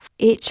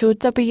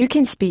HOW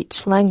can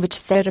speech-language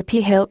therapy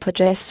help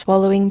address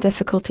swallowing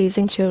difficulties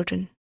in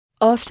children?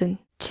 Often,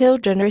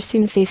 children are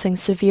seen facing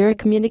severe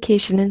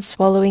communication and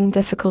swallowing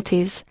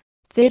difficulties.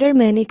 There are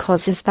many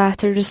causes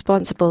that are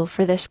responsible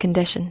for this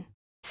condition.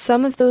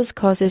 Some of those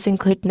causes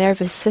include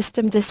nervous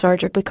system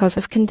disorder because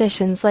of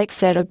conditions like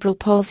cerebral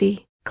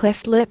palsy,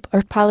 cleft lip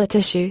or palate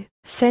issue,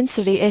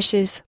 sensory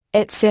issues,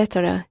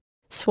 etc.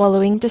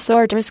 Swallowing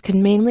disorders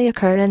can mainly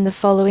occur in the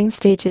following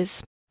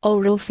stages: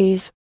 oral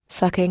phase,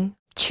 sucking,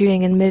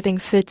 chewing and moving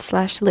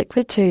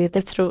food/liquid to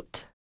the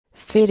throat.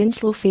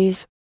 Pharyngeal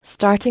phase,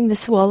 starting the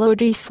swallow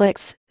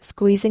reflex,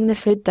 squeezing the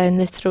food down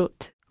the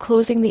throat,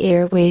 closing the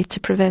airway to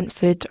prevent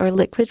food or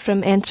liquid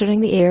from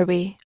entering the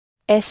airway.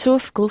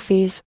 Esophageal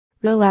phase,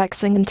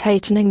 relaxing and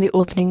tightening the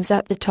openings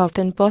at the top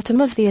and bottom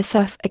of the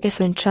esophagus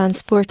and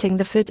transporting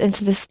the food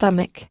into the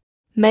stomach.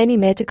 Many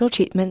medical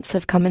treatments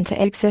have come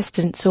into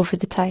existence over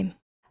the time.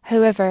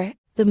 However,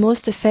 the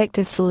most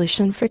effective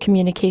solution for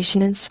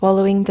communication and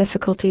swallowing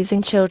difficulties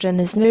in children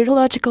is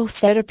neurological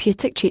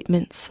therapeutic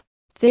treatments.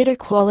 There are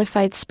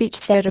qualified speech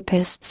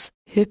therapists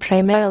who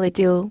primarily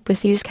deal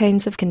with these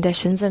kinds of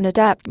conditions and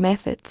adapt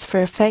methods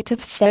for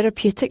effective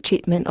therapeutic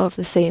treatment of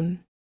the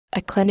same.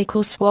 A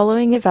clinical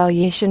swallowing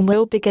evaluation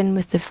will begin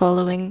with the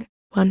following: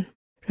 1.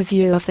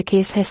 Review of the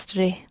case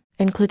history,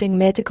 including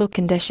medical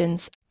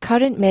conditions,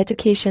 current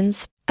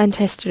medications, and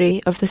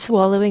history of the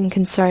swallowing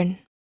concern.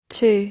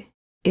 2.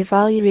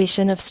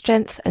 Evaluation of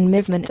strength and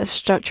movement of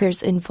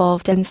structures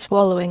involved in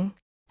swallowing.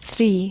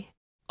 3.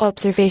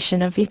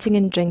 Observation of eating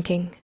and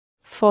drinking.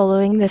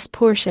 Following this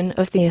portion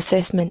of the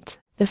assessment,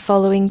 the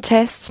following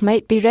tests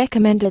might be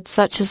recommended,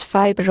 such as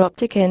fiber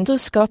optic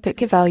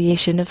endoscopic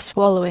evaluation of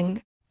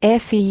swallowing,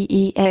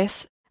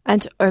 FEES,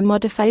 and or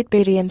modified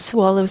barium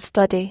swallow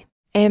study,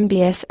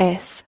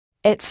 MBSS,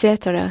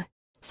 etc.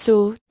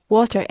 So,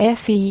 what are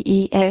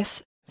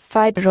FEES,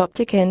 fiber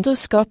optic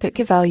endoscopic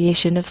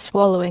evaluation of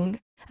swallowing,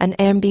 and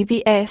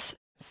MBBS,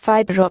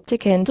 fiber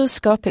optic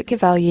endoscopic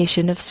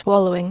evaluation of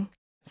swallowing?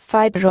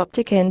 Fiber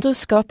optic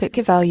endoscopic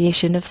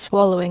evaluation of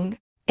swallowing,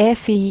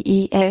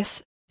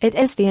 FEES. It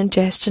is the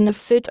ingestion of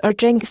food or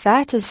drinks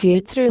that is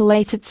viewed through a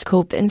lighted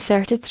scope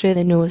inserted through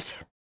the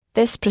nose.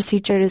 This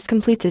procedure is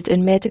completed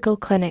in medical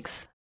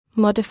clinics.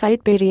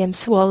 Modified barium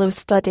swallow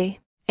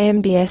study,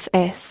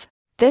 MBSS.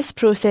 This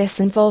process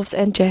involves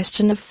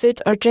ingestion of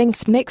food or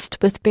drinks mixed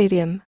with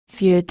barium,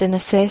 viewed and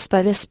assessed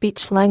by the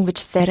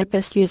speech-language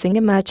therapist using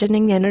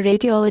imagining in a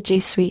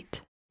radiology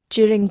suite.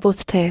 During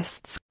both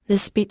tests, the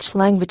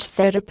speech-language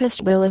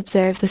therapist will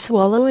observe the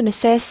swallow and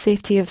assess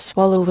safety of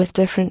swallow with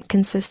different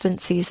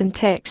consistencies and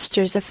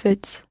textures of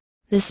foods.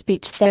 The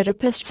speech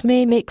therapists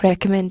may make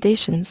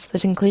recommendations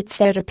that include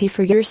therapy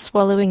for your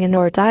swallowing and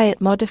or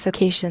diet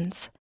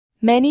modifications.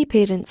 Many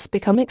parents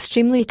become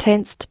extremely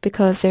tensed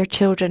because their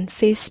children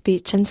face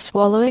speech and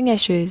swallowing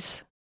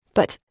issues.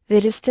 But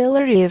there is still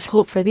a ray of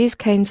hope for these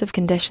kinds of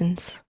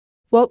conditions.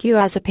 What you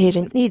as a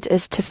parent need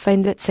is to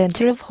find that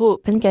center of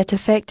hope and get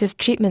effective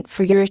treatment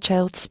for your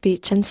child's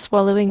speech and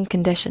swallowing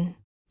condition.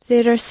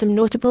 There are some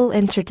notable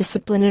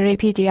interdisciplinary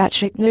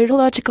pediatric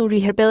neurological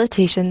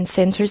rehabilitation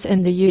centers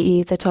in the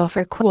UAE that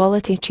offer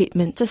quality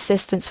treatment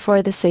assistance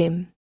for the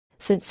same.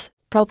 Since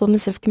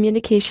problems of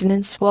communication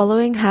and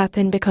swallowing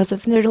happen because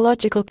of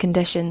neurological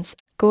conditions,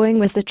 going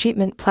with the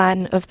treatment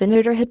plan of the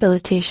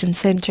neurorehabilitation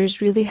centers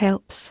really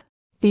helps.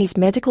 These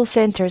medical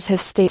centers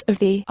have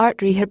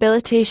state-of-the-art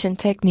rehabilitation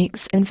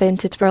techniques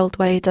invented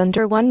worldwide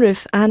under one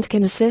roof and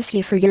can assist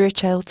you for your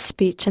child's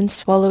speech and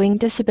swallowing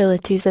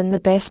disabilities in the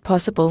best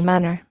possible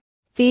manner.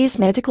 These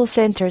medical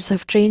centers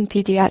have trained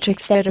pediatric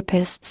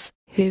therapists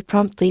who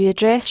promptly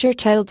address your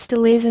child's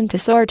delays and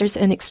disorders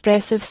in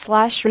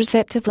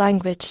expressive/receptive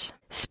language,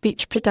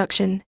 speech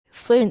production,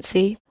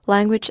 fluency,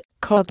 language,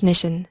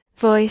 cognition,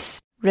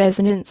 voice,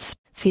 resonance,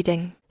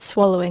 feeding,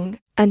 swallowing,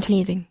 and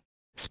hearing.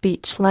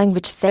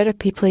 Speech-language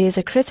therapy plays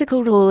a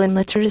critical role in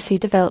literacy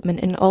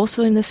development and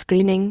also in the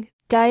screening,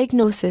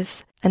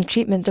 diagnosis, and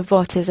treatment of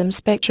autism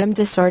spectrum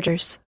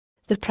disorders.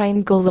 The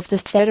prime goal of the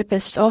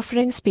therapists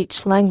offering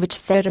speech-language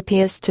therapy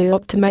is to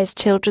optimize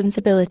children's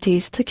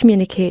abilities to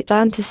communicate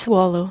and to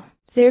swallow,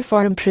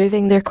 therefore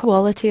improving their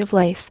quality of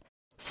life.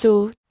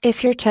 So,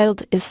 if your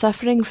child is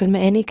suffering from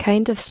any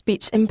kind of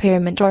speech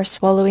impairment or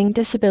swallowing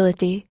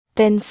disability,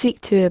 then seek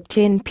to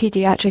obtain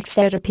pediatric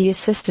therapy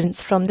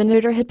assistance from the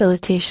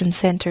neurorehabilitation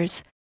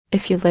centers.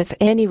 If you live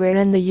anywhere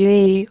in the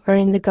UAE or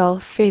in the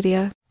Gulf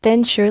area,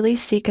 then surely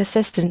seek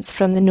assistance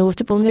from the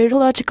notable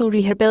neurological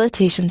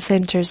rehabilitation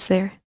centers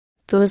there.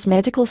 Those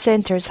medical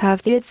centers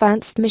have the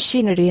advanced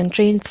machinery and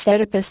trained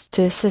therapists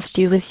to assist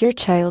you with your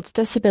child's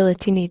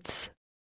disability needs.